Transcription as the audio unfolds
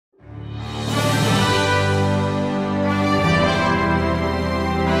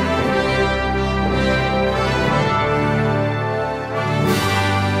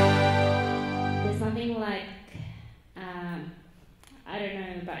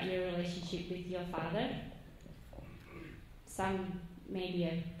about your relationship with your father. Some maybe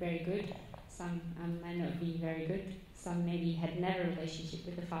are very good, some may not be very good, some maybe had never a relationship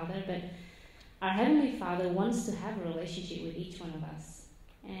with the Father, but our Heavenly Father wants to have a relationship with each one of us.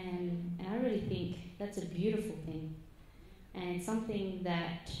 And I really think that's a beautiful thing. And it's something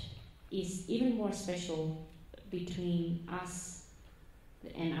that is even more special between us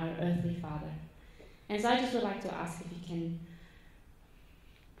and our earthly Father. And so I just would like to ask if you can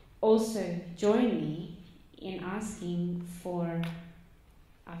also join me in asking for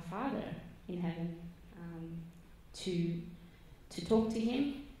our Father in heaven to talk to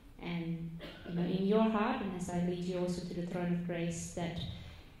Him, and in your heart, and as I lead you also to the throne of grace, that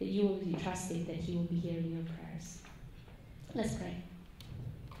you will be trusting that He will be hearing your prayers. Let's pray.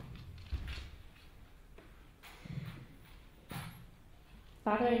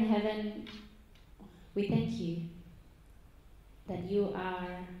 Father in heaven, we thank you that you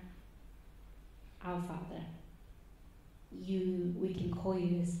are our Father. We can call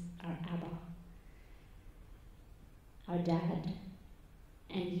you as our Abba, our Dad,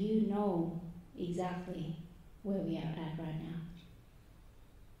 and you know exactly where we are at right now.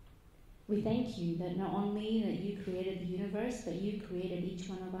 We thank you that not only that you created the universe, but you created each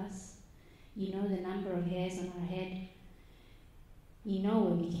one of us. You know the number of hairs on our head. You know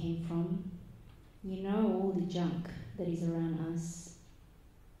where we came from. You know all the junk that is around us.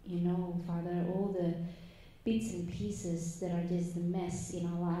 You know, Father, all the bits and pieces that are just the mess in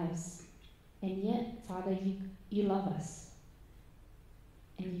our lives. And yet, Father, you love us.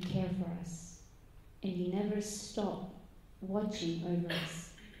 And you care for us. And you never stop watching over us.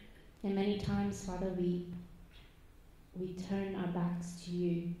 And many times, Father, we turn our backs to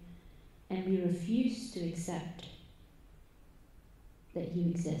you and we refuse to accept that you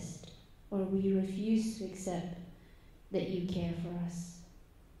exist. Or we refuse to accept that you care for us.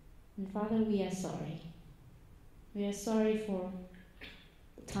 And Father, we are sorry. We are sorry for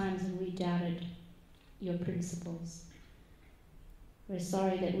the times when we doubted your principles. We're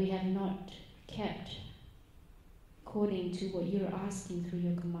sorry that we have not kept according to what you're asking through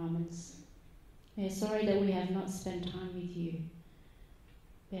your commandments. We are sorry that we have not spent time with you.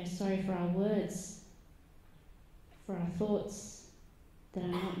 We are sorry for our words, for our thoughts that are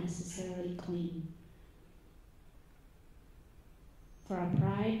not necessarily clean, for our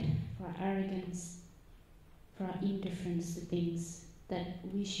pride, for our arrogance, for our indifference to things that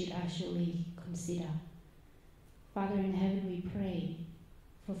we should actually consider. Father in heaven, we pray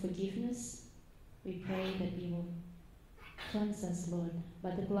for forgiveness. We pray that you will cleanse us, Lord,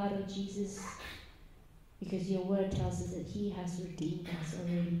 by the blood of Jesus, because your word tells us that he has redeemed us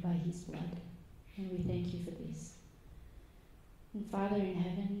already by his blood. And we thank you for this. And Father in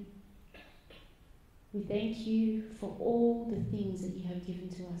heaven, we thank you for all the things that you have given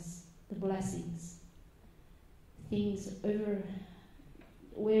to us, the blessings, things over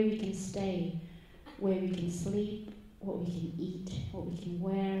where we can stay, where we can sleep, what we can eat, what we can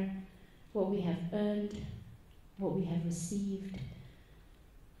wear, what we have earned, what we have received.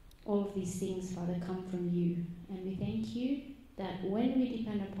 All of these things, Father, come from you. And we thank you that when we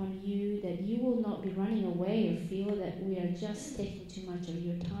depend upon you, that you will not be running away or feel that we are just taking too much of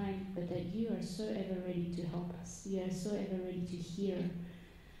your time, but that you are so ever ready to help us. You are so ever ready to hear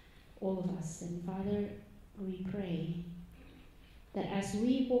all of us. And Father, we pray that as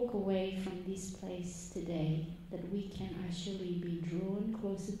we walk away from this place today, that we can actually be drawn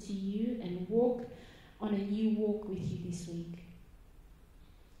closer to you and walk on a new walk with you this week.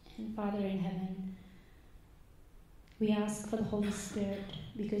 And Father in heaven, we ask for the Holy Spirit,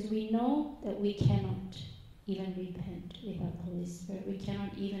 because we know that we cannot even repent without the Holy Spirit. We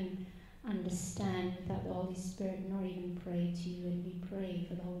cannot even understand without the Holy Spirit, nor even pray to you. And we pray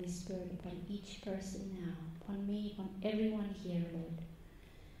for the Holy Spirit upon each person now, upon me, upon everyone here, Lord,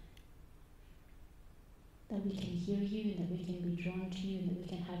 that we can hear you, and that we can be drawn to you, and that we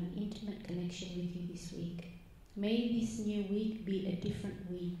can have an intimate connection with you this week. May this new week be a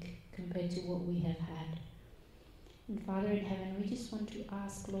different week compared to what we have had. And Father in heaven, we just want to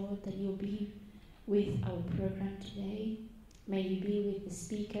ask, Lord, that you'll be with our program today. May you be with the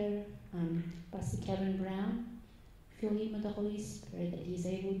speaker, Pastor Kevin Brown. Fill him with the Holy Spirit, that he's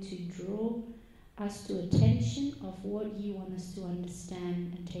able to draw us to attention of what you want us to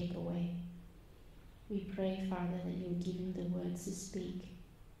understand and take away. We pray, Father, that you'll give him the words to speak.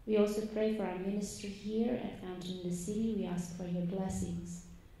 We also pray for our ministry here at Fountain in the City. We ask for your blessings.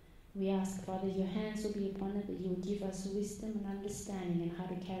 We ask, Father, your hands will be upon it, that you will give us wisdom and understanding and how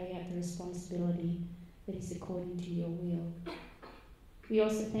to carry out the responsibility that is according to your will. We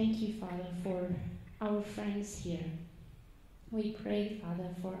also thank you, Father, for our friends here. We pray, Father,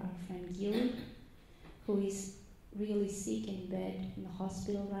 for our friend Gilly, who is really sick in bed in the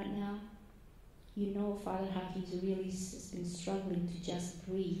hospital right now. You know, Father, how he's really been struggling to just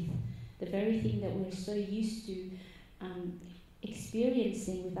breathe. The very thing that we're so used to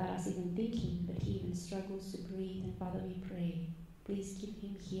experiencing without us even thinking, but he even struggles to breathe. And Father, we pray, please give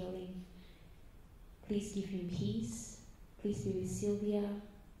him healing. Please give him peace. Please be with Sylvia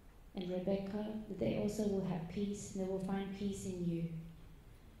and Rebecca, that they also will have peace and they will find peace in you.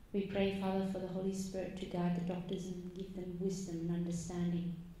 We pray, Father, for the Holy Spirit to guide the doctors and give them wisdom and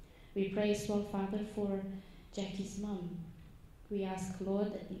understanding. We pray as well, Father, for Jackie's mum. We ask,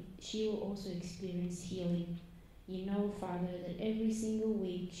 Lord, that she will also experience healing. You know, Father, that every single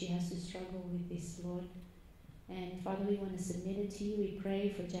week she has to struggle with this, Lord. And Father, we want to submit it to you. We pray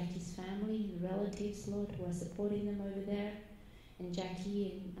for Jackie's family and relatives, Lord, who are supporting them over there. And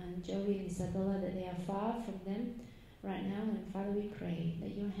Jackie and Joey and Isabella, that they are far from them right now. And Father, we pray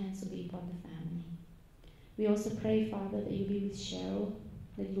that your hands will be upon the family. We also pray, Father, that you'll be with Cheryl,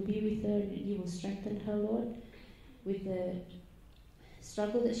 that you'll be with her and that you will strengthen her, Lord, with the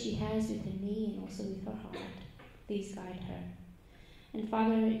struggle that she has with her knee and also with her heart. Please guide her. And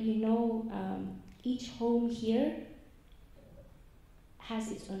Father, you know, each home here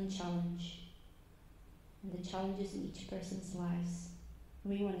has its own challenge and the challenges in each person's lives.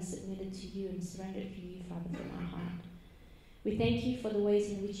 We want to submit it to you and surrender it to you, Father, from our heart. We thank you for the ways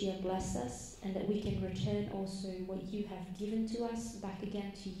in which you have blessed us and that we can return also what you have given to us back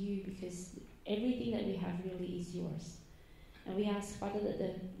again to you, because everything that we have really is yours. And we ask, Father, that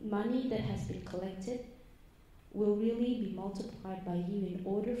the money that has been collected will really be multiplied by you in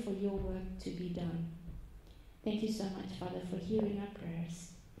order for your work to be done. Thank you so much, Father, for hearing our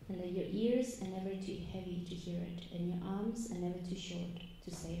prayers, and that your ears are never too heavy to hear it, and your arms are never too short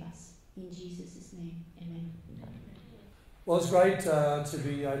to save us. In Jesus' name, amen. Well, it's great to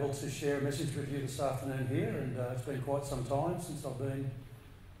be able to share a message with you this afternoon here, and it's been quite some time since I've been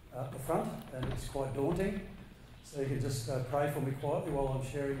at the front, and it's quite daunting. So you can just pray for me quietly while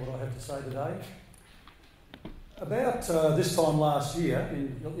I'm sharing what I have to say today. About this time last year,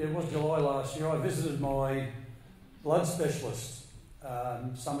 it was July last year, I visited my blood specialist.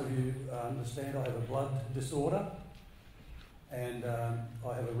 Some of you understand I have a blood disorder, and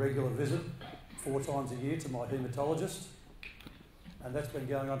I have a regular visit 4 times a year to my haematologist, and that's been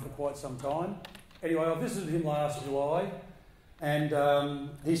going on for quite some time. Anyway, I visited him last July, and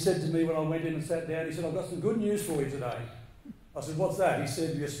he said to me when I went in and sat down, he said, "I've got some good news for you today." I said, "What's that?" He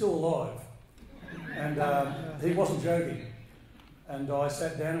said, "You're still alive." And he wasn't joking. And I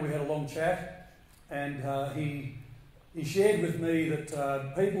sat down and we had a long chat, and he shared with me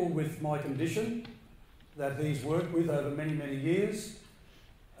that people with my condition that he's worked with over many, many years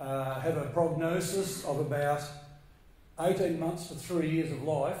have a prognosis of about 18 months to 3 years of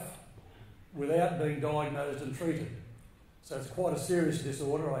life without being diagnosed and treated. So it's quite a serious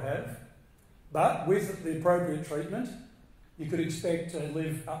disorder I have. But with the appropriate treatment, you could expect to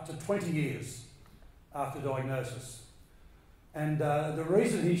live up to 20 years after diagnosis. And the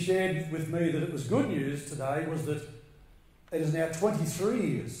reason he shared with me that it was good news today was that it is now 23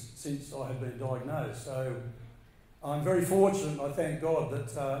 years since I have been diagnosed. So I'm very fortunate, I thank God,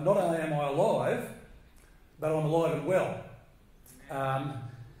 that not only am I alive, but I'm alive and well.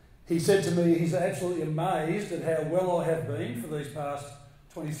 He said to me he's absolutely amazed at how well I have been for these past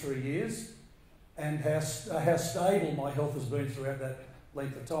 23 years and how stable my health has been throughout that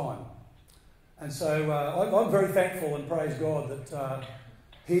length of time. And so I'm very thankful and praise God that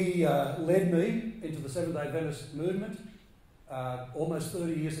he led me into the Seventh-day Adventist movement almost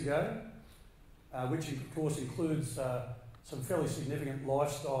 30 years ago, which of course includes some fairly significant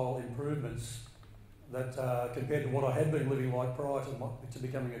lifestyle improvements that compared to what I had been living like prior to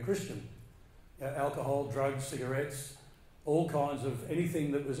becoming a Christian. Alcohol, drugs, cigarettes, all kinds of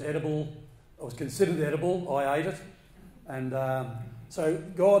anything that was edible, or was considered edible, I ate it. And so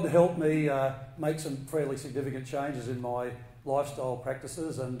God helped me make some fairly significant changes in my lifestyle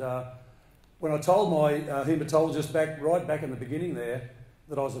practices. And when I told my haematologist right back in the beginning there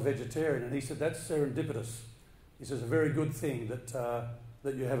that I was a vegetarian, and he said, "That's serendipitous." He says, "A very good thing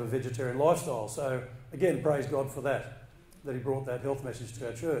that you have a vegetarian lifestyle." So again, praise God for that he brought that health message to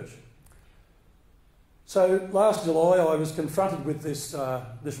our church. So last July I was confronted with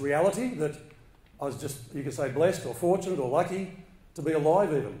this reality that I was just, you could say, blessed or fortunate or lucky to be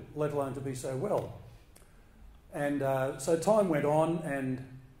alive even, let alone to be so well. And so time went on, and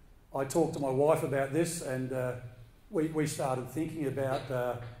I talked to my wife about this, and we started thinking about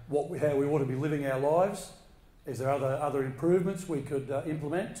how we ought to be living our lives. Is there other improvements we could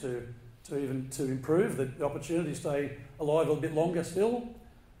implement to to improve, the opportunity to stay alive a little bit longer still.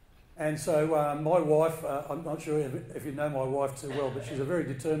 And so my wife, I'm not sure if you know my wife too well, but she's a very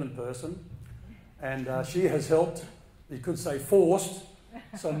determined person, and she has helped, you could say forced,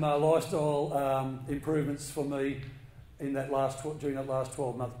 some lifestyle improvements for me during that last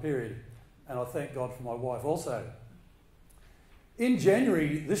 12-month period. And I thank God for my wife also. In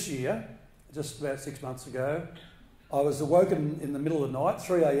January this year, just about 6 months ago, I was awoken in the middle of the night,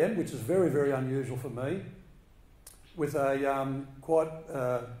 3 a.m, which is very, very unusual for me, with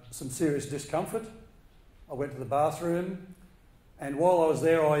some serious discomfort. I went to the bathroom, and while I was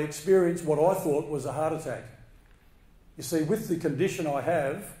there, I experienced what I thought was a heart attack. You see, with the condition I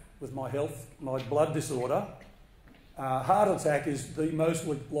have, with my health, my blood disorder, heart attack is the most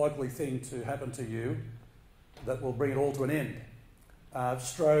likely thing to happen to you that will bring it all to an end.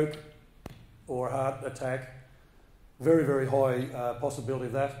 Stroke or heart attack, very, very high possibility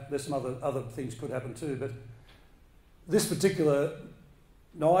of that. There's some other things could happen too, but this particular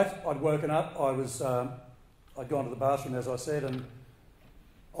night I'd woken up, I'd gone to the bathroom, as I said, and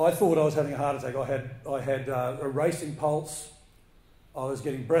I thought I was having a heart attack. I had a racing pulse, I was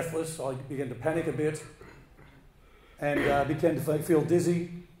getting breathless, I began to panic a bit, and began to feel dizzy.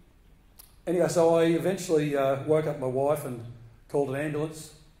 Anyway, so I eventually woke up my wife and called an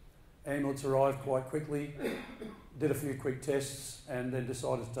ambulance. Ambulance arrived quite quickly, did a few quick tests, and then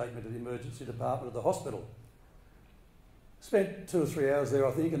decided to take me to the emergency department of the hospital. Spent 2 or 3 hours there,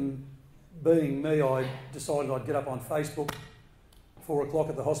 I think, and being me, I decided I'd get up on Facebook 4 o'clock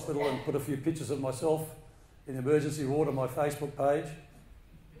at the hospital and put a few pictures of myself in the emergency ward on my Facebook page.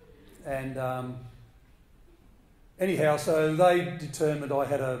 And anyhow, so they determined I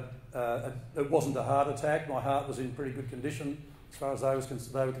had it wasn't a heart attack. My heart was in pretty good condition as far as they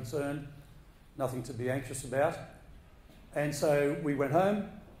were concerned. Nothing to be anxious about. And so we went home.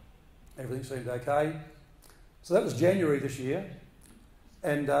 Everything seemed okay. So that was January this year.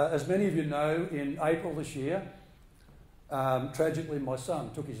 And as many of you know, in April this year, tragically my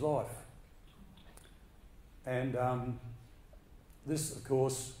son took his life. And this, of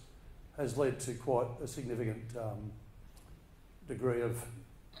course, has led to quite a significant degree of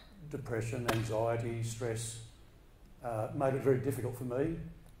depression, anxiety, stress. Made it very difficult for me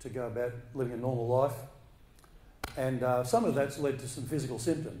to go about living a normal life. And some of that's led to some physical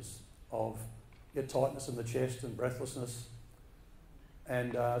symptoms of tightness in the chest and breathlessness.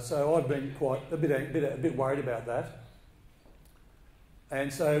 And so I've been quite a bit worried about that.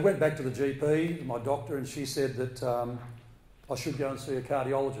 And so I went back to the GP, my doctor, and she said that I should go and see a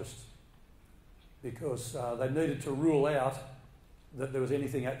cardiologist because they needed to rule out that there was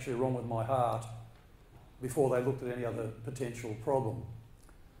anything actually wrong with my heart before they looked at any other potential problem.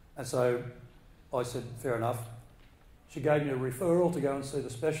 And so I said, fair enough. She gave me a referral to go and see the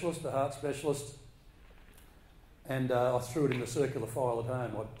specialist, the heart specialist, and I threw it in the circular file at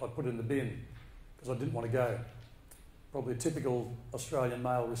home. I put it in the bin because I didn't want to go. Probably a typical Australian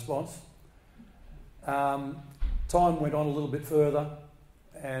male response. Time went on a little bit further,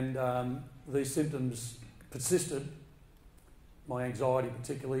 and these symptoms persisted, my anxiety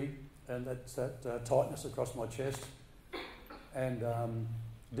particularly, and that tightness across my chest, and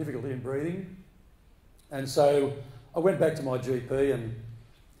difficulty in breathing. And so I went back to my GP, and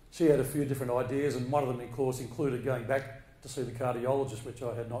she had a few different ideas, and one of them, of course, included going back to see the cardiologist, which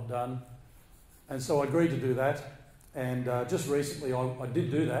I had not done. And so I agreed to do that, and just recently I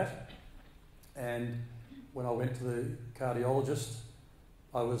did do that. And when I went to the cardiologist,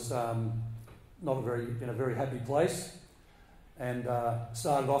 I was not in a very happy place, and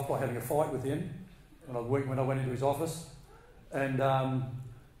started off by having a fight with him when I went into his office. And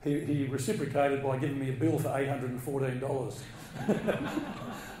he reciprocated by giving me a bill for $814.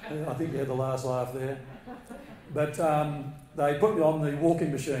 I think he had the last laugh there. But they put me on the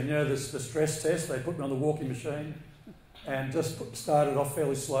walking machine, the stress test. They put me on the walking machine and just started off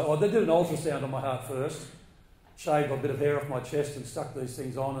fairly slow. Oh, they did an ultrasound on my heart first, shaved a bit of hair off my chest and stuck these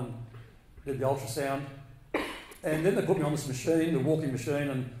things on and did the ultrasound. And then they put me on this machine, the walking machine,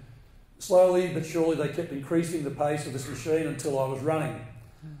 and slowly but surely they kept increasing the pace of this machine until I was running.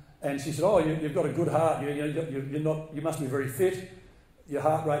 And she said, "Oh, you've got a good heart. You must be very fit. Your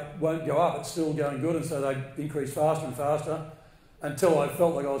heart rate won't go up. It's still going good." And so they increased faster and faster until I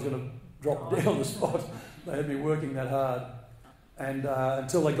felt like I was going to drop down on the spot. They had me working that hard, and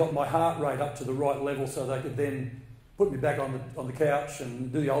until they got my heart rate up to the right level, so they could then put me back on the couch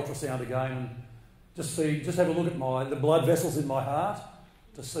and do the ultrasound again and just have a look at the blood vessels in my heart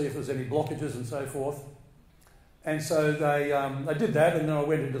to see if there's any blockages and so forth. And so they did that, and then I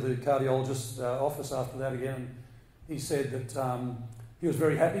went into the cardiologist's office after that again, and he said that He was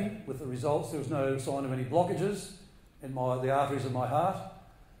very happy with the results. There was no sign of any blockages in the arteries of my heart.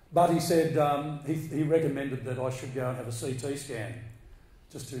 But he said he recommended that I should go and have a CT scan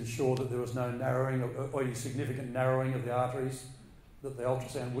just to ensure that there was no narrowing or any significant narrowing of the arteries that the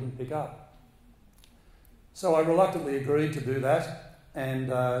ultrasound wouldn't pick up. So I reluctantly agreed to do that, and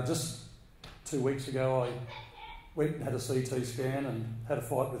just 2 weeks ago I went and had a CT scan and had a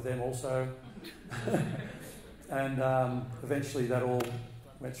fight with them also. And eventually that all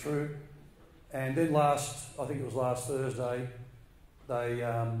went through. And then I think it was last Thursday, they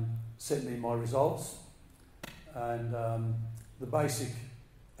sent me my results, and the basic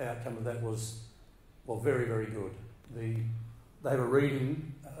outcome of that was, well, very, very good. They have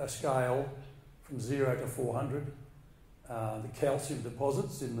a scale from 0 to 400, the calcium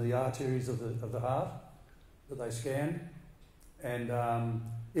deposits in the arteries of the heart that they scan. And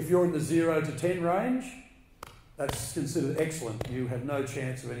if you're in the 0 to 10 range, that's considered excellent. You have no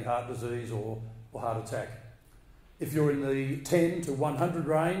chance of any heart disease or heart attack. If you're in the 10 to 100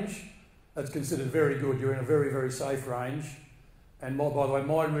 range, that's considered very good. You're in a very, very safe range. And by the way,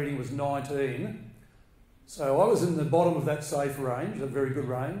 my reading was 19. So I was in the bottom of that safe range, a very good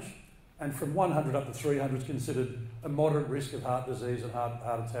range. And from 100 up to 300 is considered a moderate risk of heart disease and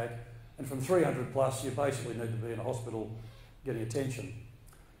heart attack. And from 300 plus, you basically need to be in a hospital getting attention.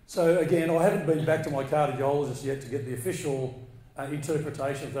 So again, I haven't been back to my cardiologist yet to get the official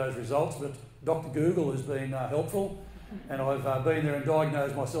interpretation of those results, but Dr. Google has been helpful, and I've been there and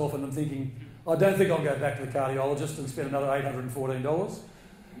diagnosed myself, and I'm thinking, I don't think I'll go back to the cardiologist and spend another $814,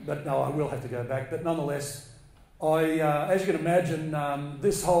 but no, I will have to go back. But nonetheless, as you can imagine,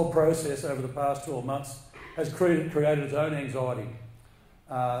 this whole process over the past 12 months has created its own anxiety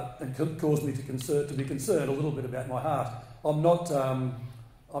and caused me to be concerned a little bit about my heart.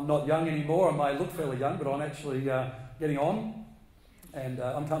 I'm not young anymore. I may look fairly young, but I'm actually getting on, and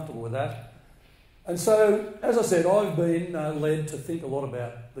I'm comfortable with that. And so, as I said, I've been led to think a lot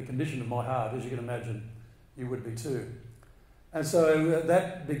about the condition of my heart, as you can imagine you would be too. And so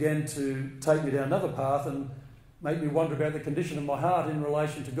that began to take me down another path and make me wonder about the condition of my heart in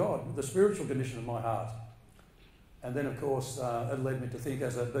relation to God, the spiritual condition of my heart. And then, of course, it led me to think,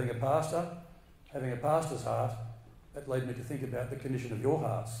 as being a pastor, having a pastor's heart, it led me to think about the condition of your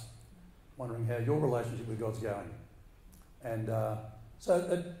hearts, wondering how your relationship with God's going. And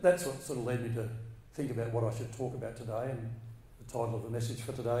so that's what sort of led me to think about what I should talk about today. And the title of the message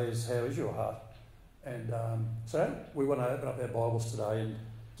for today is, How is Your Heart? And so we want to open up our Bibles today and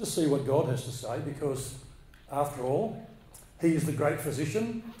just see what God has to say, because after all, He is the great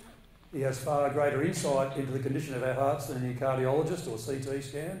physician. He has far greater insight into the condition of our hearts than any cardiologist or CT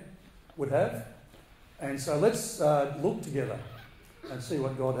scan would have. And so let's look together and see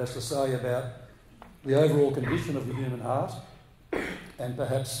what God has to say about the overall condition of the human heart, and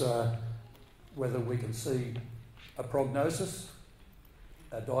perhaps whether we can see a prognosis,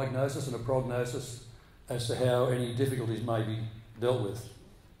 a diagnosis and a prognosis as to how any difficulties may be dealt with.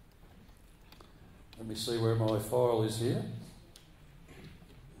 Let me see where my file is here.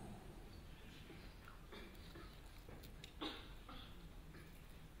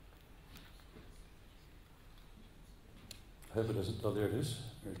 I hope it doesn't. Oh, there it is.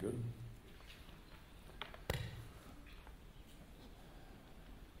 Very good.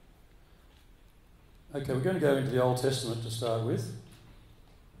 Okay, we're going to go into the Old Testament to start with.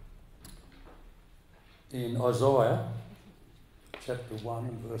 In Isaiah, chapter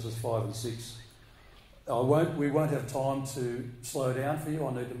 1, verses 5 and 6. We won't have time to slow down for you.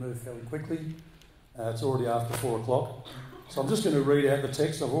 I need to move fairly quickly. It's already after 4 o'clock. So I'm just going to read out the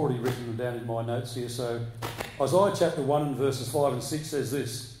text. I've already written them down in my notes here. So Isaiah chapter 1 and verses 5 and 6 says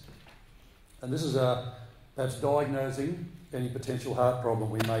this. And this is perhaps diagnosing any potential heart problem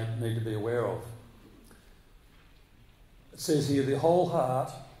we may need to be aware of. It says here, the whole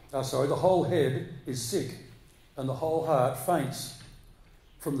head is sick, and the whole heart faints.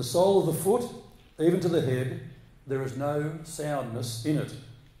 From the sole of the foot even to the head, there is no soundness in it,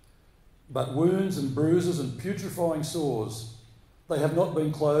 but wounds and bruises and putrefying sores. They have not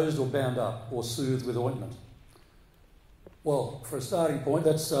been closed or bound up or soothed with ointment. Well, for a starting point,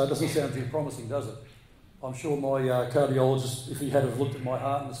 that doesn't sound too promising, does it? I'm sure my cardiologist, if he had have looked at my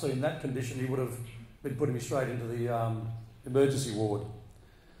heart and seen that condition, he would have been putting me straight into the emergency ward.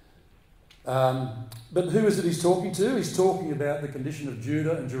 But who is it he's talking to? He's talking about the condition of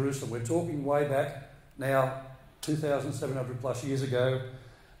Judah and Jerusalem. We're talking way back now, 2,700 plus years ago,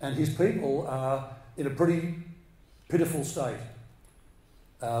 and his people are in a pretty pitiful state.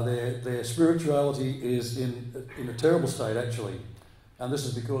 Their spirituality is in a terrible state, actually, and this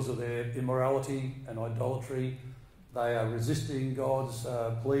is because of their immorality and idolatry They are resisting God's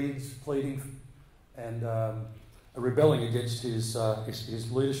pleading, and are rebelling against his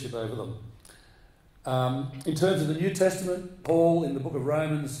leadership over them. In terms of the New Testament, Paul in the book of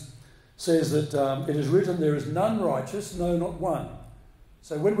Romans says that it is written, there is none righteous, no, not one.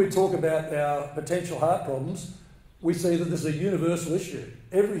 So when we talk about our potential heart problems, we see that this is a universal issue.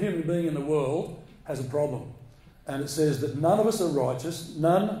 Every human being in the world has a problem. And it says that none of us are righteous,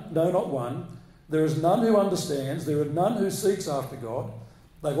 none, no, not one. There is none who understands, there are none who seeks after God.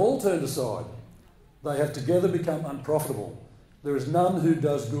 They've all turned aside. They have together become unprofitable. There is none who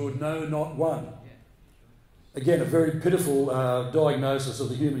does good, no, not one. Again, a very pitiful diagnosis of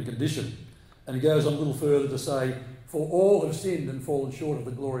the human condition. And he goes on a little further to say, for all have sinned and fallen short of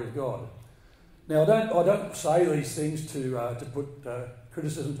the glory of God. Now, I don't say these things to put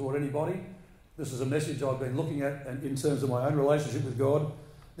criticism toward anybody. This is a message I've been looking at, and in terms of my own relationship with God.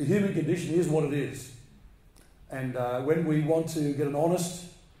 The human condition is what it is. And when we want to get an honest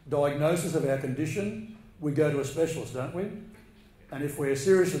diagnosis of our condition, we go to a specialist, don't we? And if we're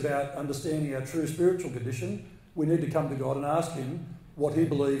serious about understanding our true spiritual condition, we need to come to God and ask him what he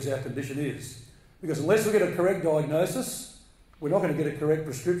believes our condition is. Because unless we get a correct diagnosis, we're not going to get a correct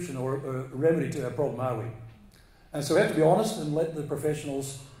prescription or a remedy to our problem, are we? And so we have to be honest and let the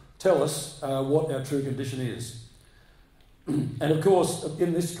professionals tell us what our true condition is. And of course,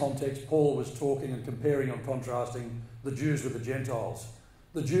 in this context, Paul was talking and comparing and contrasting the Jews with the Gentiles.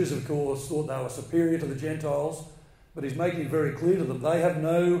 The Jews, of course, thought they were superior to the Gentiles, but he's making it very clear to them they have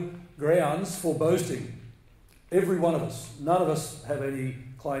no grounds for boasting. Every one of us, none of us have any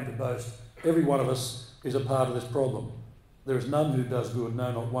claim to boast. Every one of us is a part of this problem. There is none who does good,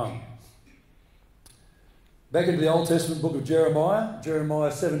 no, not one. Back into the Old Testament book of Jeremiah,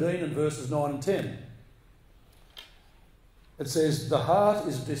 Jeremiah 17 and verses 9 and 10. It says, the heart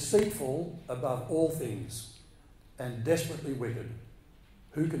is deceitful above all things and desperately wicked.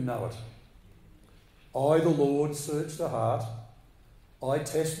 Who can know it? I, the Lord, search the heart. I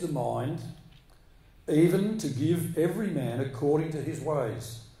test the mind, even to give every man according to his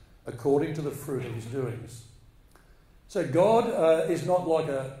ways, according to the fruit of his doings. So God is not like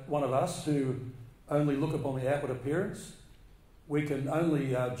one of us who only look upon the outward appearance. We can only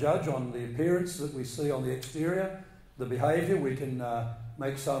judge on the appearance that we see on the exterior, the behaviour. We can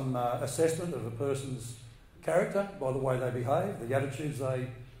make some assessment of a person's character by the way they behave, the attitudes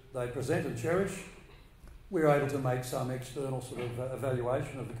they present and cherish. We're able to make some external sort of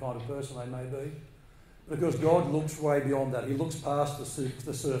evaluation of the kind of person they may be. But of course, God looks way beyond that. He looks past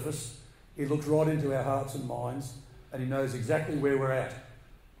the surface. He looks right into our hearts and minds, and he knows exactly where we're at,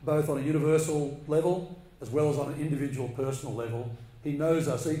 both on a universal level as well as on an individual personal level. He knows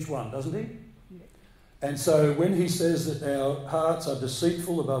us, each one, doesn't he? Yeah. And so when he says that our hearts are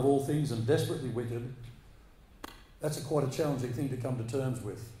deceitful above all things and desperately wicked, that's quite a challenging thing to come to terms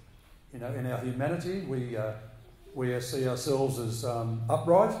with. You know, in our humanity, we see ourselves as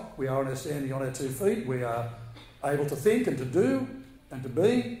upright. We are standing on our 2 feet. We are able to think and to do and to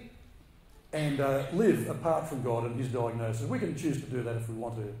be and live apart from God and his diagnosis. We can choose to do that if we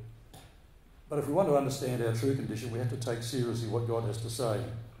want to. But if we want to understand our true condition, we have to take seriously what God has to say.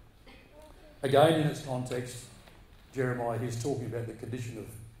 Again, in its context, Jeremiah is talking about the condition of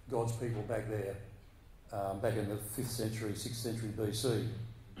God's people back there, back in the 5th century, 6th century BC.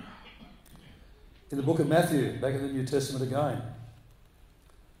 In the book of Matthew, back in the New Testament again,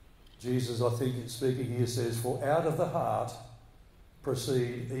 Jesus, I think, speaking here, says, for out of the heart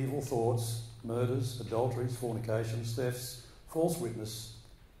proceed evil thoughts, murders, adulteries, fornications, thefts, false witness,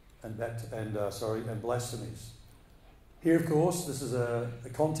 and blasphemies. Here, of course, this is a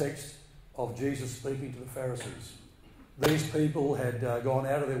context of Jesus speaking to the Pharisees. These people had gone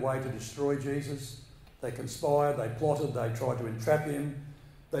out of their way to destroy Jesus. They conspired, they plotted, they tried to entrap him.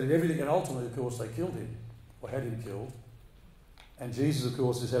 They did everything, and ultimately, of course, they killed him, or had him killed. And Jesus, of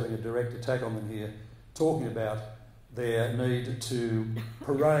course, is having a direct attack on them here, talking about their need to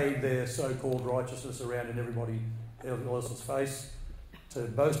parade their so-called righteousness around in everybody else's face, to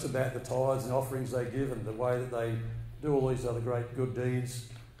boast about the tithes and offerings they give and the way that they do all these other great good deeds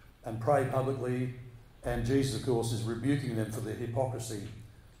and pray publicly. And Jesus, of course, is rebuking them for their hypocrisy,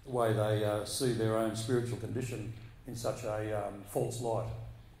 the way they see their own spiritual condition in such a false light.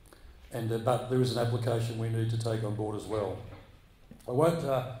 But there is an application we need to take on board as well. I won't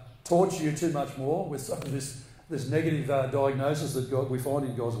torture you too much more with some of this negative diagnosis that we find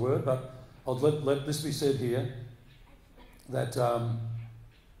in God's Word, but I'll let this be said here, that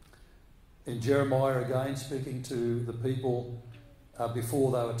in Jeremiah again, speaking to the people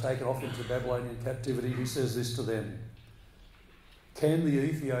before they were taken off into Babylonian captivity, he says this to them: can the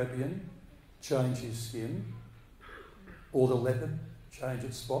Ethiopian change his skin, or the leopard change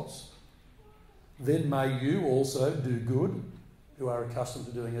its spots? Then may you also do good, who are accustomed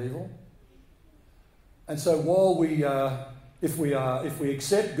to doing evil. And so while if we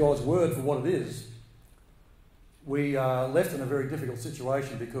accept God's word for what it is, we are left in a very difficult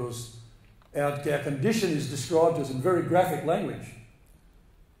situation, because our condition is described to us in very graphic language.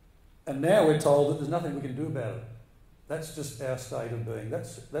 And now we're told that there's nothing we can do about it. That's just our state of being.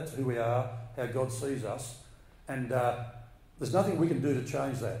 That's who we are, how God sees us. And there's nothing we can do to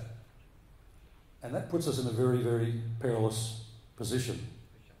change that. And that puts us in a very, very perilous position.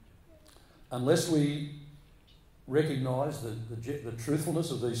 Unless we recognise the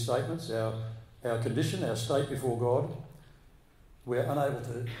truthfulness of these statements, our condition, our state before God, we're unable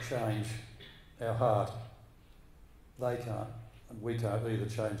to change our heart. They can't, and we can't either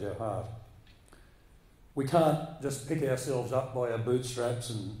change our heart. We can't just pick ourselves up by our bootstraps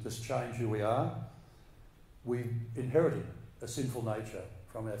and just change who we are. We inherited a sinful nature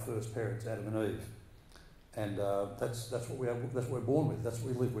from our first parents, Adam and Eve, and that's what we're born with. That's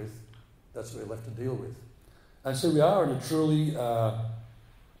what we live with. That's what we're left to deal with. And so we are in a truly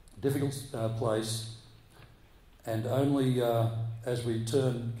difficult place, and only as we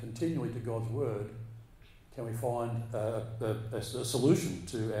turn continually to God's word can we find a solution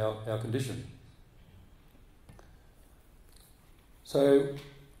to our condition. So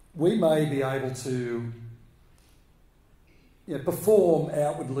we may be able to perform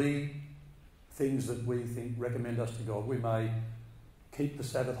outwardly things that we think recommend us to God. We may keep the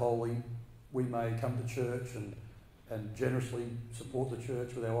Sabbath holy. We may come to church and generously support the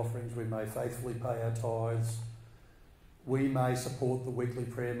church with our offerings. We may faithfully pay our tithes. We may support the weekly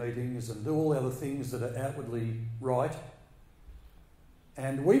prayer meetings and do all the other things that are outwardly right.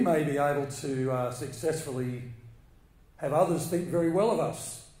 And we may be able to successfully have others think very well of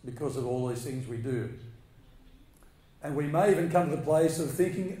us because of all these things we do. And we may even come to the place of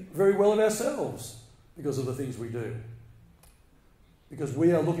thinking very well of ourselves because of the things we do. Because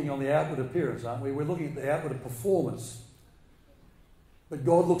we are looking on the outward appearance, aren't we? We're looking at the outward performance. But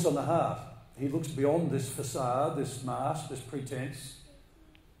God looks on the heart. He looks beyond this facade, this mask, this pretense.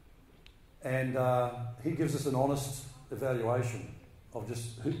 And he gives us an honest evaluation of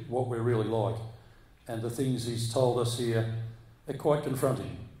just what we're really like. And the things he's told us here are quite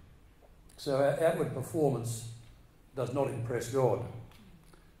confronting. So our outward performance does not impress God.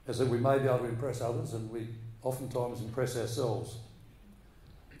 As that we may be able to impress others, and we oftentimes impress ourselves.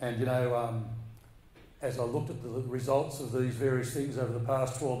 And as I looked at the results of these various things over the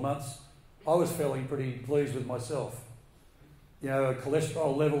past 12 months, I was feeling pretty pleased with myself. A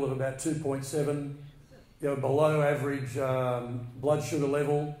cholesterol level of about 2.7, below average blood sugar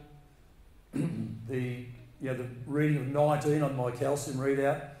level, the reading of 19 on my calcium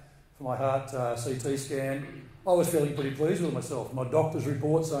readout for my heart CT scan. I was feeling pretty pleased with myself. My doctor's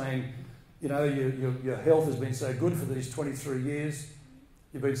report saying, your health has been so good for these 23 years.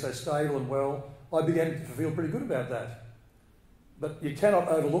 You've been so stable and well. I began to feel pretty good about that. But you cannot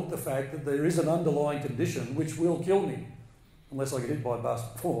overlook the fact that there is an underlying condition which will kill me unless I get hit by a bus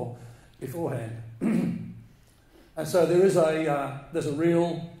beforehand. And so there's a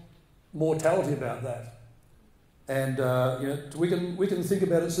real mortality about that. And we can think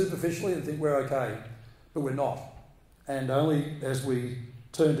about it superficially and think we're okay, but we're not. And only as we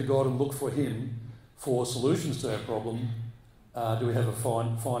turn to God and look for him for solutions to our problem do we have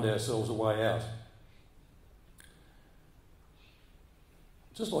find ourselves a way out.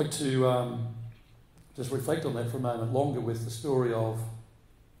 Just like to just reflect on that for a moment longer with the story of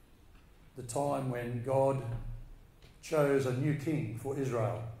the time when God chose a new king for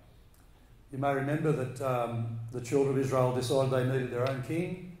Israel. You may remember that the children of Israel decided they needed their own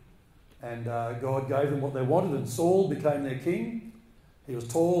king, and God gave them what they wanted, and Saul became their king. He was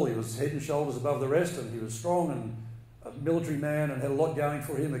tall, he was head and shoulders above the rest, and he was strong and a military man and had a lot going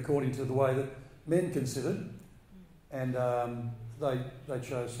for him according to the way that men considered. And they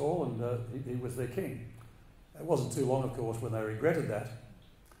chose Saul, and he was their king. It wasn't too long, of course, when they regretted that.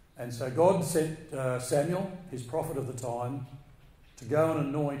 And so God sent Samuel, his prophet of the time, to go and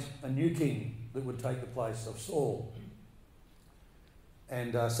anoint a new king that would take the place of Saul.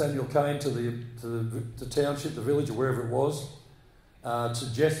 And Samuel came to the township, the village, or wherever it was,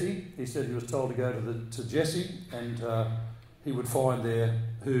 to Jesse. He said he was told to go to Jesse, and he would find there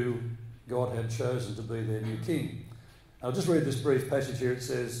who God had chosen to be their new king. I'll just read this brief passage here. It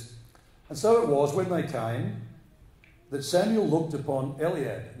says, "And so it was when they came that Samuel looked upon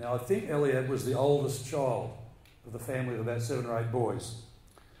Eliab." Now I think Eliab was the oldest child of the family of about 7 or 8 boys.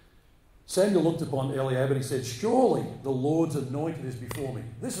 Samuel looked upon Eliab and he said, "Surely the Lord's anointed is before me.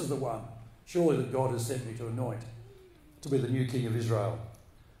 This is the one, surely, that God has sent me to anoint." to be the new king of Israel.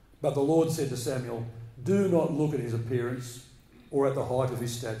 But the Lord said to Samuel, "Do not look at his appearance or at the height of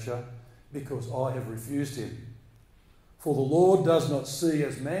his stature, because I have refused him. For the Lord does not see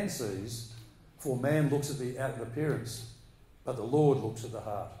as man sees, for man looks at the outward appearance, but the Lord looks at the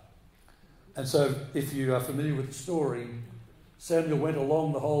heart." And so, if you are familiar with the story, Samuel went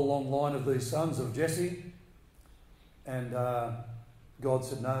along the whole long line of these sons of Jesse, and God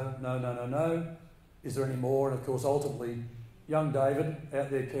said, no. Is there any more? And of course, ultimately, young David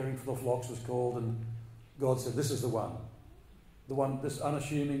out there caring for the flocks was called, and God said, "This is the one. This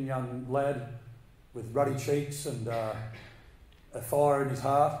unassuming young lad with ruddy cheeks and a fire in his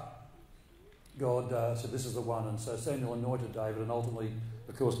heart." God said, "This is the one." And so Samuel anointed David, and ultimately,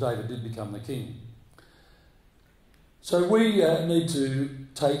 of course, David did become the king. So we need to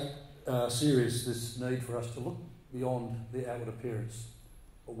take serious this need for us to look beyond the outward appearance,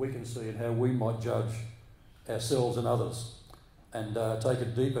 what we can see and how we might judge ourselves and others, and take a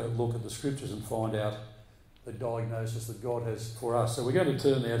deeper look at the scriptures and find out the diagnosis that God has for us. So we're going to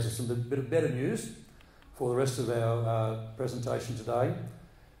turn now to some bit of better news for the rest of our presentation today.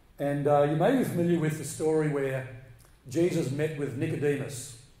 And you may be familiar with the story where Jesus met with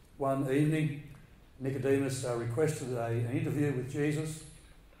Nicodemus one evening. Nicodemus requested an interview with Jesus,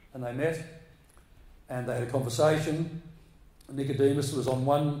 and they met and they had a conversation. Nicodemus was on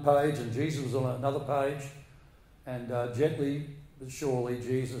one page and Jesus was on another page, and gently but surely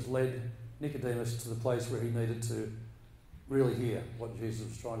Jesus led Nicodemus to the place where he needed to really hear what Jesus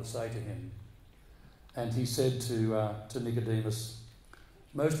was trying to say to him. And he said to Nicodemus,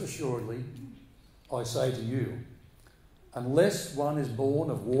 "Most assuredly, I say to you, unless one is born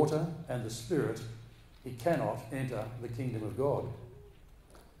of water and the Spirit, he cannot enter the kingdom of God.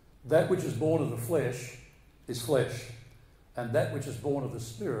 That which is born of the flesh is flesh, and that which is born of the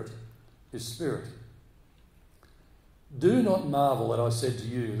Spirit is spirit. Do not marvel that I said to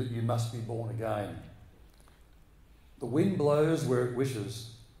you that you must be born again. The wind blows where it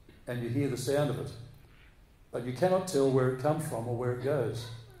wishes, and you hear the sound of it, but you cannot tell where it comes from or where it goes.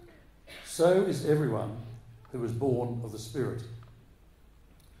 So is everyone who is born of the Spirit."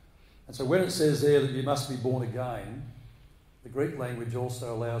 And so when it says there that you must be born again, the Greek language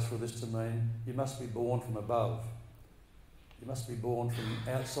also allows for this to mean you must be born from above. You must be born from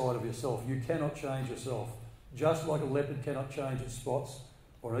outside of yourself. You cannot change yourself. Just like a leopard cannot change its spots,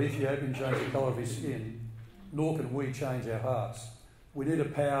 or an Ethiopian change the colour of his skin, nor can we change our hearts. We need a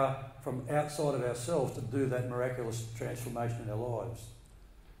power from outside of ourselves to do that miraculous transformation in our lives.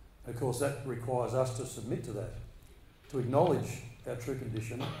 Of course, that requires us to submit to that, to acknowledge our true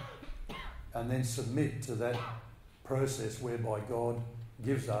condition, and then submit to that process whereby God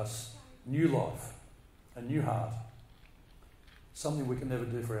gives us new life, a new heart. Something we can never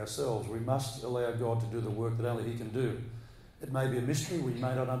do for ourselves. We must allow God to do the work that only He can do. It may be a mystery. We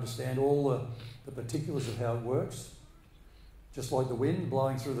may not understand all the particulars of how it works. Just like the wind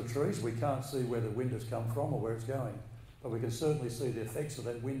blowing through the trees, we can't see where the wind has come from or where it's going. But we can certainly see the effects of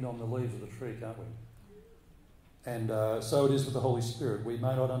that wind on the leaves of the tree, can't we? And so it is with the Holy Spirit. We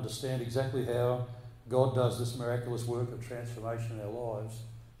may not understand exactly how God does this miraculous work of transformation in our lives,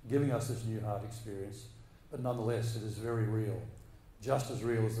 giving us this new heart experience, but nonetheless it is very real, just as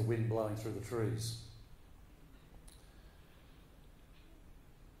real as the wind blowing through the trees.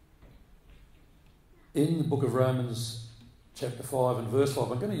 In the book of Romans chapter 5 and verse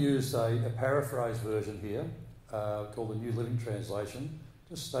 5, I'm going to use a paraphrase version here called the New Living Translation.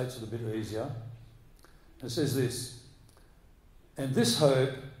 Just states it a bit easier. And it says this: "And this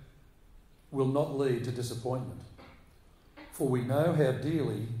hope will not lead to disappointment, for we know how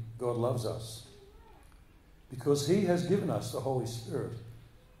dearly God loves us, because He has given us the Holy Spirit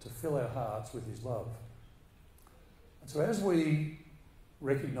to fill our hearts with His love." And so as we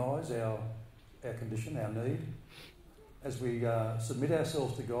recognise our condition, our need, as we submit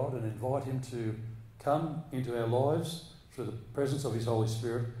ourselves to God and invite Him to come into our lives through the presence of His Holy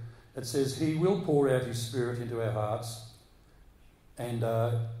Spirit, it says He will pour out His Spirit into our hearts, and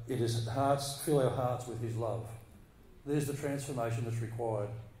it is fill our hearts with His love. There's the transformation that's required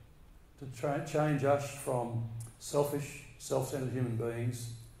to change us from selfish, self-centred human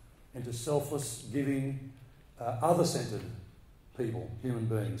beings into selfless, giving, other-centred people, human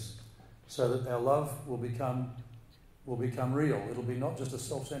beings, so that our love will become real. It'll be not just a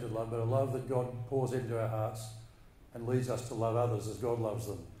self-centred love, but a love that God pours into our hearts and leads us to love others as God loves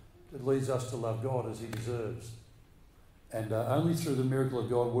them. It leads us to love God as He deserves. And only through the miracle of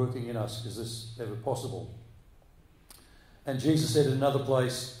God working in us is this ever possible. And Jesus said in another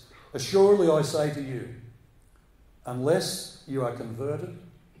place, "Assuredly I say to you, unless you are converted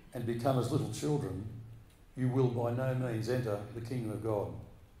and become as little children, you will by no means enter the kingdom of God.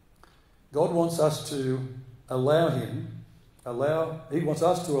 God wants us to allow him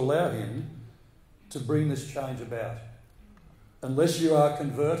to bring this change about. Unless you are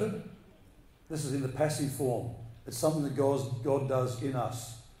converted, this is in the passive form. It's something that God does in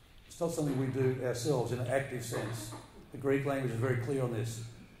us. It's not something we do ourselves in an active sense. The Greek language is very clear on this.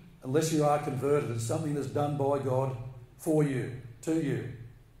 Unless you are converted, it's something that's done by God for you, to you,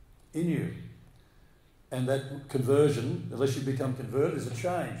 in you. And that conversion, unless you become converted, is a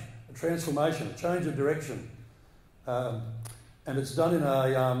change, a transformation, a change of direction. And it's done in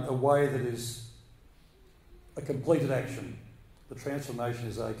a way that is a completed action. The transformation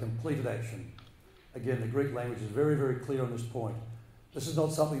is a completed action. Again, the Greek language is very, very clear on this point. This is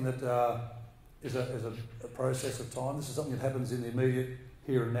not something that is a process of time. This is something that happens in the immediate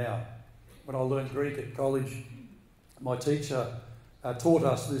here and now. When I learned Greek at college, my teacher taught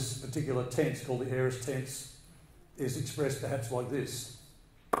us this particular tense called the aorist tense is expressed perhaps like this.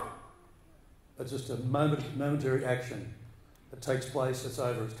 It's just a momentary action that takes place, it's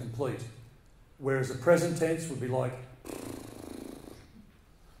over, it's complete. Whereas the present tense would be like...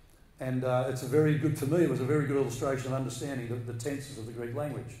 And it's a very good, for me, it was a very good illustration of understanding the tenses of the Greek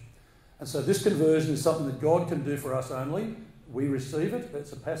language. And so this conversion is something that God can do for us only. We receive it.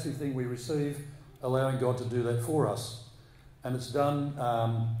 It's a passive thing we receive, allowing God to do that for us. And it's done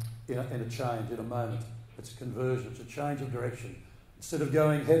in a change, in a moment. It's a conversion. It's a change of direction. Instead of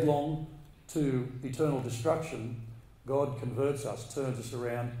going headlong to eternal destruction, God converts us, turns us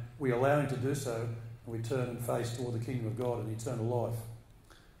around. We allow him to do so, and we turn and face toward the kingdom of God and eternal life.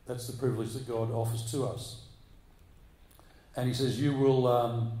 That's the privilege that God offers to us. And he says, you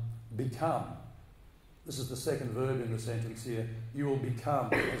will become. This is the second verb in the sentence here. You will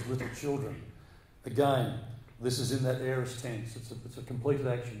become as little children. Again, this is in that aorist tense. It's a completed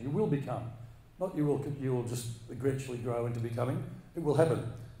action. You will become. Not you will just gradually grow into becoming. It will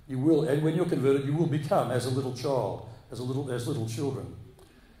happen. You will, and when you're converted, you will become as a little child, as little children.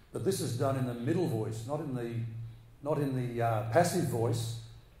 But this is done in the middle voice, not in the passive voice.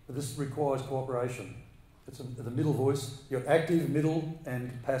 But this requires cooperation. It's the middle voice. You're active, middle,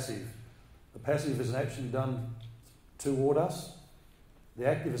 and passive. The passive is an action done toward us. The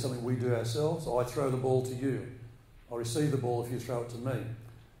active is something we do ourselves. I throw the ball to you. I receive the ball if you throw it to me.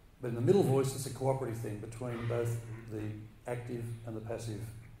 But in the middle voice, it's a cooperative thing between both the active and the passive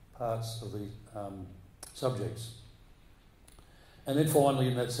parts of the subjects. And then finally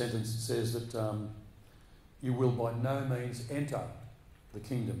in that sentence it says that you will by no means enter the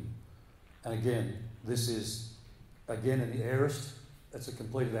kingdom. And again, this is, again in the aorist, it's a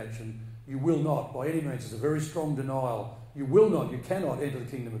completed action. You will not, by any means, it's a very strong denial. You will not, you cannot enter the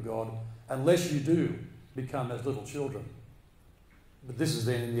kingdom of God unless you do become as little children. But this is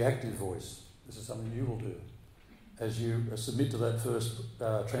then in the active voice. This is something you will do. As you submit to that first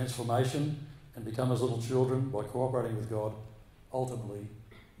transformation and become as little children by cooperating with God, ultimately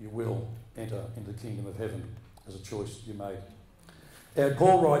you will enter into the kingdom of heaven as a choice you made. And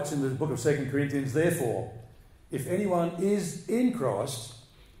Paul writes in the book of 2 Corinthians, therefore, if anyone is in Christ,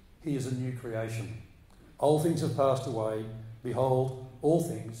 he is a new creation. Old things have passed away. Behold, all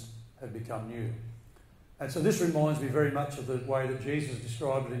things have become new. And so this reminds me very much of the way that Jesus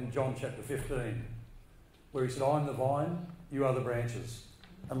described it in John chapter 15, where he said, I am the vine, you are the branches.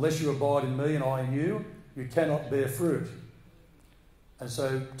 Unless you abide in me and I in you, you cannot bear fruit. And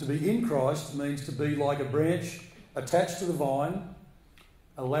so to be in Christ means to be like a branch attached to the vine,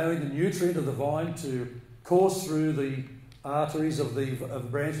 allowing the nutrient of the vine to course through the arteries of the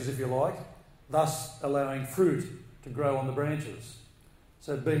branches, if you like, thus allowing fruit to grow on the branches.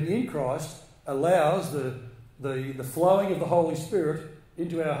 So being in Christ allows the flowing of the Holy Spirit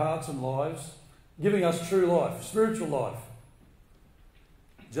into our hearts and lives, giving us true life, spiritual life.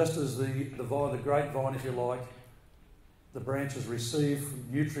 Just as the vine, the grapevine, if you like, the branches receive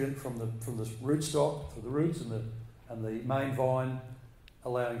nutrient from the rootstock, from the roots and the main vine,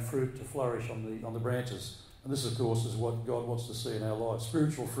 allowing fruit to flourish on the branches. And this, of course, is what God wants to see in our lives,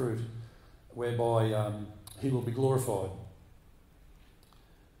 spiritual fruit, whereby he will be glorified.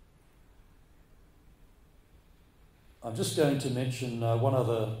 I'm just going to mention one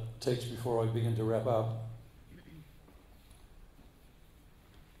other text before I begin to wrap up.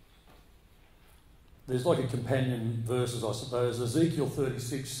 There's like a companion verses, I suppose. Ezekiel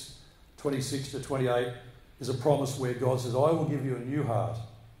 36, 26 to 28 is a promise where God says, I will give you a new heart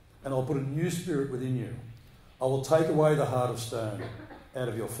and I'll put a new spirit within you. I will take away the heart of stone out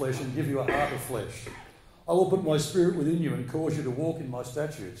of your flesh and give you a heart of flesh. I will put my spirit within you and cause you to walk in my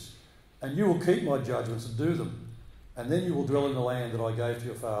statutes, and you will keep my judgments and do them. And then you will dwell in the land that I gave to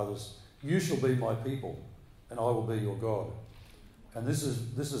your fathers. You shall be my people, and I will be your God. And this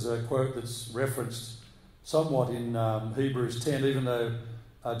is a quote that's referenced somewhat in Hebrews 10, even though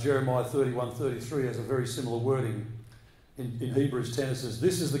Jeremiah 31:33 has a very similar wording. In Hebrews 10 it says,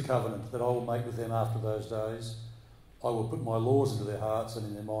 "This is the covenant that I will make with them after those days. I will put my laws into their hearts, and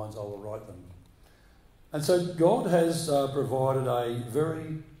in their minds I will write them." And so God has provided a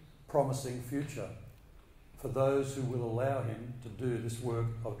very promising future for those who will allow him to do this work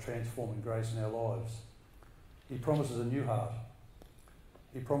of transforming grace in our lives. He promises a new heart.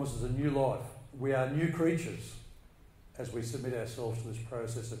 He promises a new life. We are new creatures as we submit ourselves to this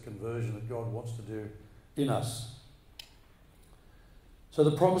process of conversion that God wants to do in us. So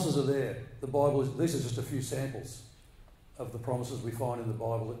the promises are there. The Bible these are just a few samples of the promises we find in the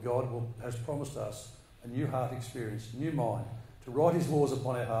Bible, that God has promised us a new heart experience, a new mind, to write his laws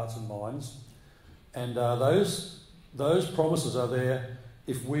upon our hearts and minds. And those promises are there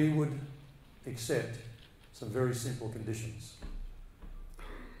if we would accept some very simple conditions.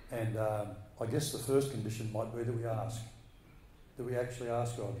 And I guess the first condition might be that we ask. That we actually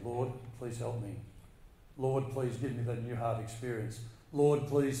ask God, "Lord, please help me. Lord, please give me that new heart experience. Lord,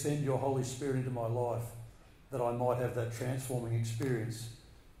 please send your Holy Spirit into my life that I might have that transforming experience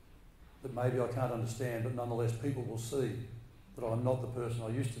that maybe I can't understand, but nonetheless people will see that I'm not the person I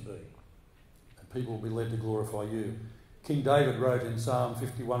used to be. And people will be led to glorify you." King David wrote in Psalm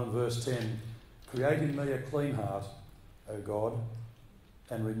 51 and verse 10, "Create in me a clean heart, O God,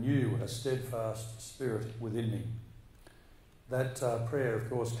 and renew a steadfast spirit within me." That prayer, of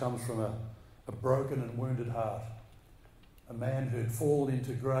course, comes from a broken and wounded heart. A man who had fallen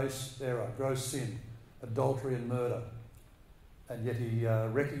into gross error, gross sin, adultery and murder. And yet he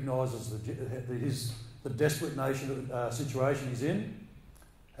recognises the desperate situation he's in,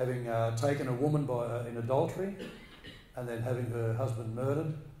 having taken a woman in adultery and then having her husband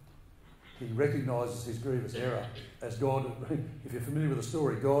murdered. He recognises his grievous error. As God, if you're familiar with the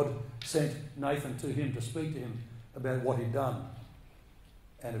story, God sent Nathan to him to speak to him about what he'd done.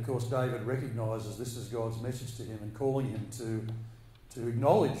 And of course David recognises this is God's message to him and calling him to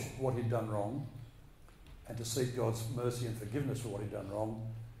acknowledge what he'd done wrong and to seek God's mercy and forgiveness for what he'd done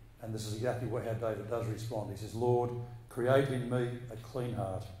wrong. And this is exactly how David does respond. He says, "Lord, create in me a clean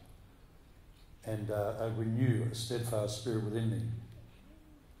heart and renew a steadfast spirit within me."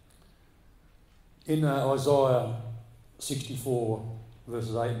 In Isaiah 64,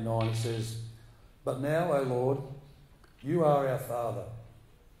 verses 8 and 9, it says, "But now, O Lord, you are our Father.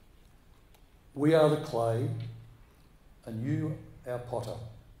 We are the clay, and you our potter.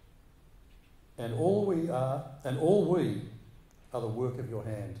 And all we are the work of your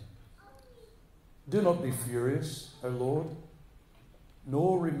hand. Do not be furious, O Lord,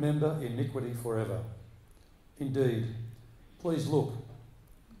 nor remember iniquity forever. Indeed, please look,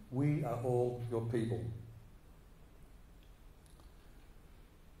 we are all your people."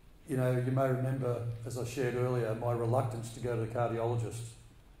 You know, you may remember, as I shared earlier, my reluctance to go to the cardiologist.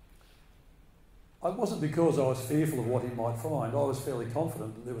 It wasn't because I was fearful of what he might find. I was fairly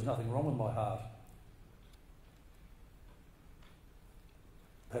confident that there was nothing wrong with my heart.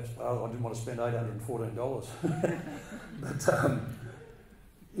 Perhaps I didn't want to spend $814. But,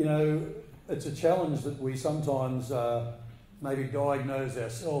 you know, it's a challenge that we sometimes maybe diagnose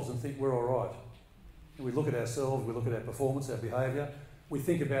ourselves and think we're all right. We look at ourselves, we look at our performance, our behaviour, we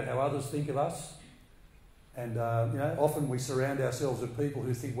think about how others think of us, and you know, often we surround ourselves with people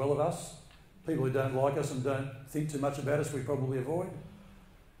who think well of us, people who don't like us and don't think too much about us we probably avoid,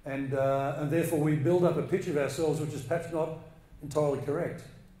 and therefore we build up a picture of ourselves which is perhaps not entirely correct.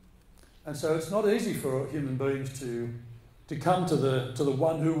 And so it's not easy for human beings to come to the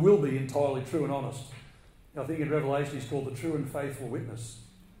one who will be entirely true and honest. I think in Revelation he's called the true and faithful witness,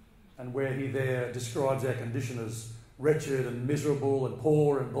 and where he there describes our condition as wretched and miserable and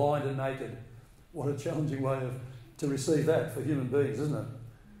poor and blind and naked. What a challenging way to receive that for human beings, isn't it?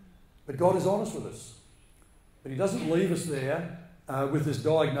 But God is honest with us. But he doesn't leave us there with this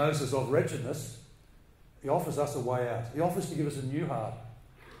diagnosis of wretchedness. He offers us a way out. He offers to give us a new heart,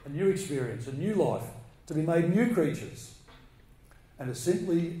 a new experience, a new life, to be made new creatures. And it's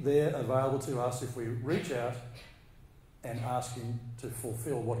simply there available to us if we reach out and ask him to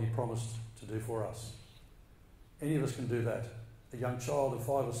fulfil what he promised to do for us. Any of us can do that. A young child of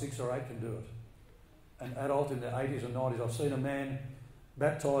 5 or 6 or 8 can do it. An adult in their 80s and 90s. I've seen a man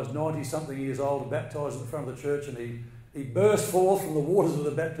baptised, 90-something years old, baptised at the front of the church, and he burst forth from the waters of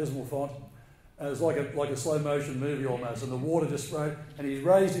the baptismal font. And it was like a slow-motion movie almost, and the water just sprayed, and he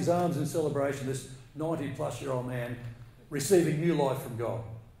raised his arms in celebration, this 90-plus-year-old man receiving new life from God.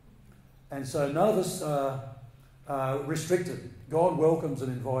 And so none of us are restricted. God welcomes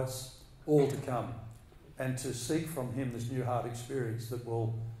and invites all to come and to seek from him this new heart experience that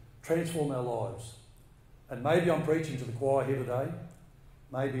will transform our lives. And maybe I'm preaching to the choir here today.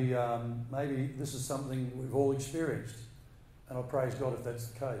 Maybe this is something we've all experienced, and I praise God if that's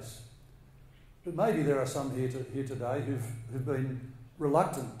the case. But maybe there are some here today who've been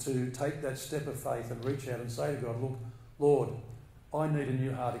reluctant to take that step of faith and reach out and say to God, look, Lord, I need a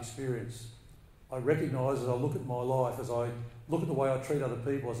new heart experience. I recognise as I look at my life, as I look at the way I treat other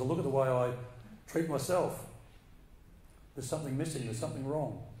people, as I look at the way I treat myself, there's something missing, there's something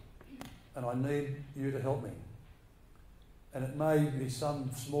wrong, and I need you to help me. And it may be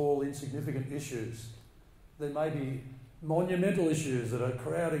some small, insignificant issues. There may be monumental issues that are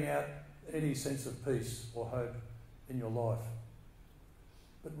crowding out any sense of peace or hope in your life.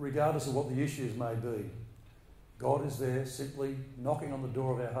 But regardless of what the issues may be, God is there simply knocking on the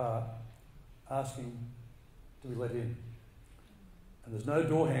door of our heart, asking to be let in. And there's no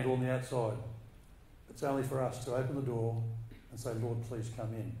door handle on the outside. It's only for us to open the door and say, Lord, please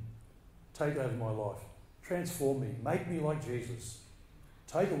come in. Take over my life. Transform me. Make me like Jesus.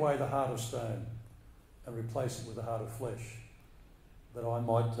 Take away the heart of stone and replace it with a heart of flesh, that I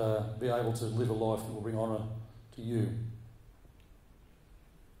might be able to live a life that will bring honour to you.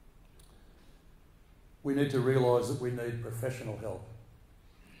 We need to realise that we need professional help.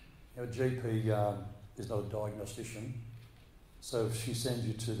 A GP is not a diagnostician, so she sends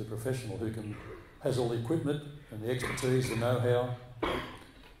you to the professional who has all the equipment and the expertise, the know-how.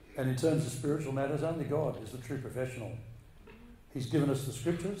 And in terms of spiritual matters, only God is the true professional. He's given us the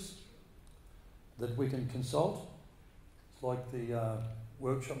scriptures that we can consult. It's like the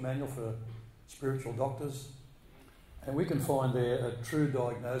workshop manual for spiritual doctors. And we can find there a true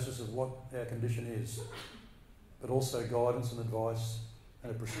diagnosis of what our condition is, but also guidance and advice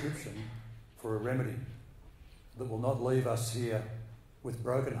and a prescription for a remedy that will not leave us here with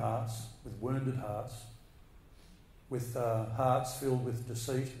broken hearts, with wounded hearts, with hearts filled with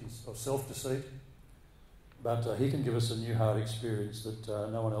deceit or self-deceit. But he can give us a new heart experience that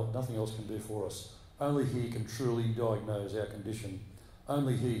nothing else can do for us. Only he can truly diagnose our condition.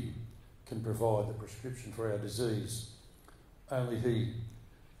 Only he can provide the prescription for our disease. Only he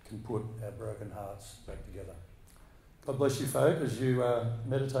can put our broken hearts back together. God bless you, folk, as you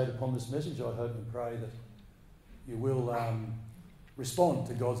meditate upon this message. I hope and pray that you will respond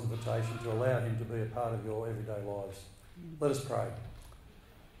to God's invitation to allow him to be a part of your everyday lives. Let us pray.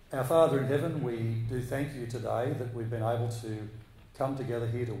 Our Father in heaven, we do thank you today that we've been able to come together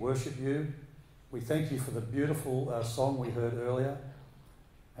here to worship you. We thank you for the beautiful song we heard earlier.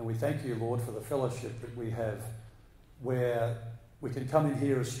 And we thank you, Lord, for the fellowship that we have, where we can come in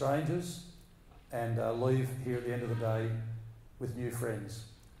here as strangers and leave here at the end of the day with new friends.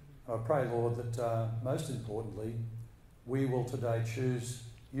 I pray, Lord, that most importantly, we will today choose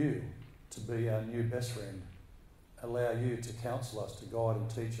you to be our new best friend. Allow you to counsel us, to guide and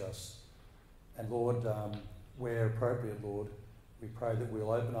teach us. And Lord, where appropriate, Lord, we pray that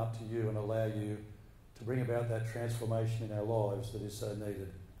we'll open up to you and allow you to bring about that transformation in our lives that is so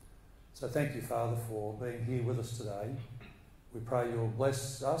needed. So thank you, Father, for being here with us today. We pray you'll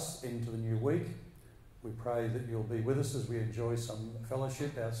bless us into the new week. We pray that you'll be with us as we enjoy some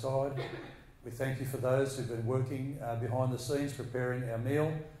fellowship outside. We thank you for those who've been working behind the scenes preparing our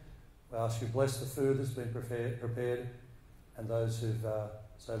meal. We ask you to bless the food that's been prepared and those who've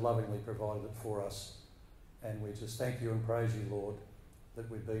so lovingly provided it for us. And we just thank you and praise you, Lord, that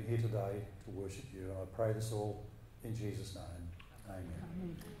we've been here today to worship you. And I pray this all in Jesus' name.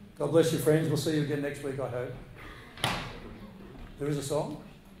 Amen. God bless you, friends. We'll see you again next week, I hope. There is a song?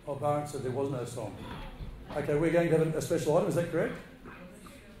 Oh, Barron said there was no song. Okay, we're going to have a special item, is that correct?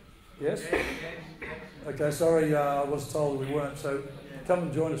 Yes? Okay, sorry, I was told we weren't. So come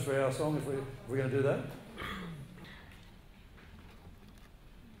and join us for our song if we're going to do that.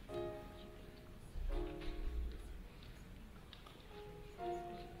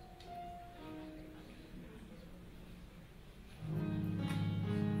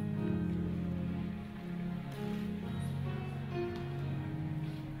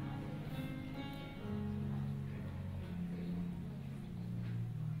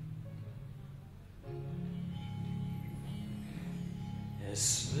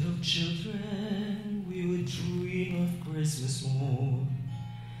 As little children, we would dream of Christmas morn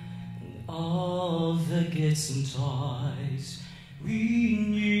and all the gifts and toys we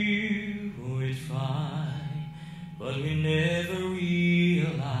knew we'd find, but we never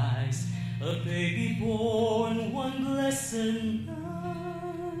realized a baby born one blessed night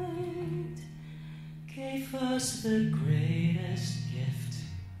gave us the greatest gift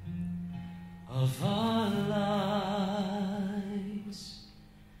of our lives.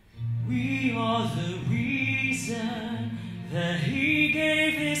 We are the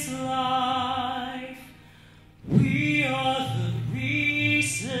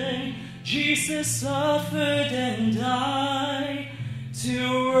Jesus suffered and died. To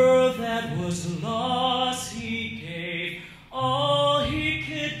a world that was lost, he gave all he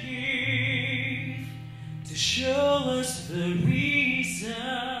could give to show us the reason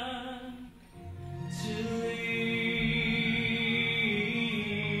to live.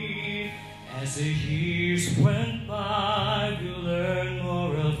 As the years went by, we learned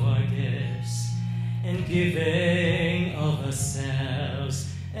more of our gifts and giving of ourselves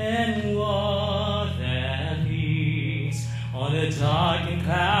and what that means. On a dark and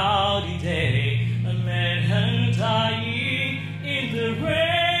cloudy day, a man dying in the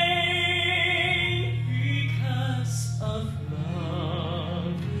rain because of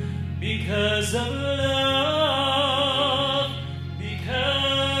love, because of love,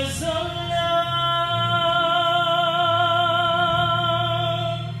 because of love.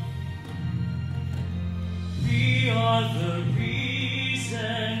 We are the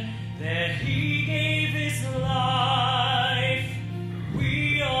reason that he gave his life.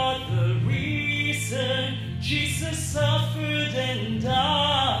 We are the reason Jesus suffered and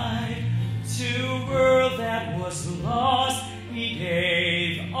died. To a world that was lost, he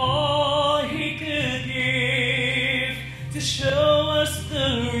gave all he could give to show us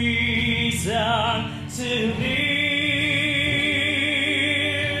the reason to live,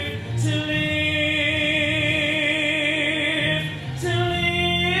 to live, to live.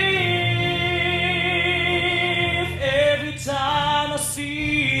 Every time I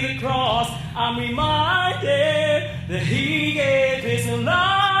see the cross, I'm reminded that he gave his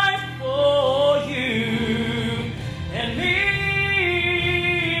life for you and me.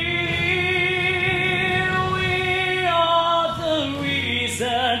 We are the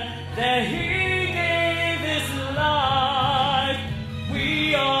reason that he gave his life.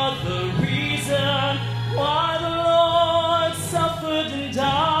 We are the reason why the Lord suffered and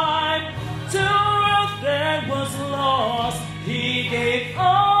died. To a world that was lost, he gave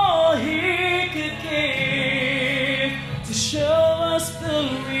all he could give to show us the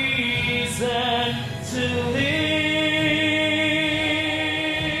reason to live.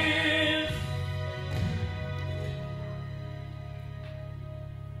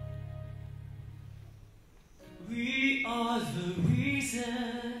 We are the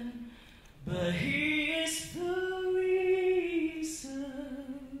reason, but he is the reason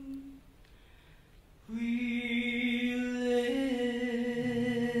we live.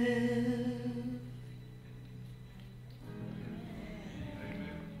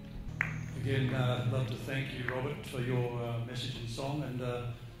 Again, I'd love to thank you, Robert, for your message and song, and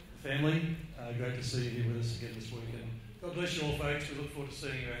family. Great to see you here with us again this weekend. God bless you all, folks. We look forward to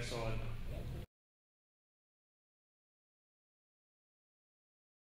seeing you outside.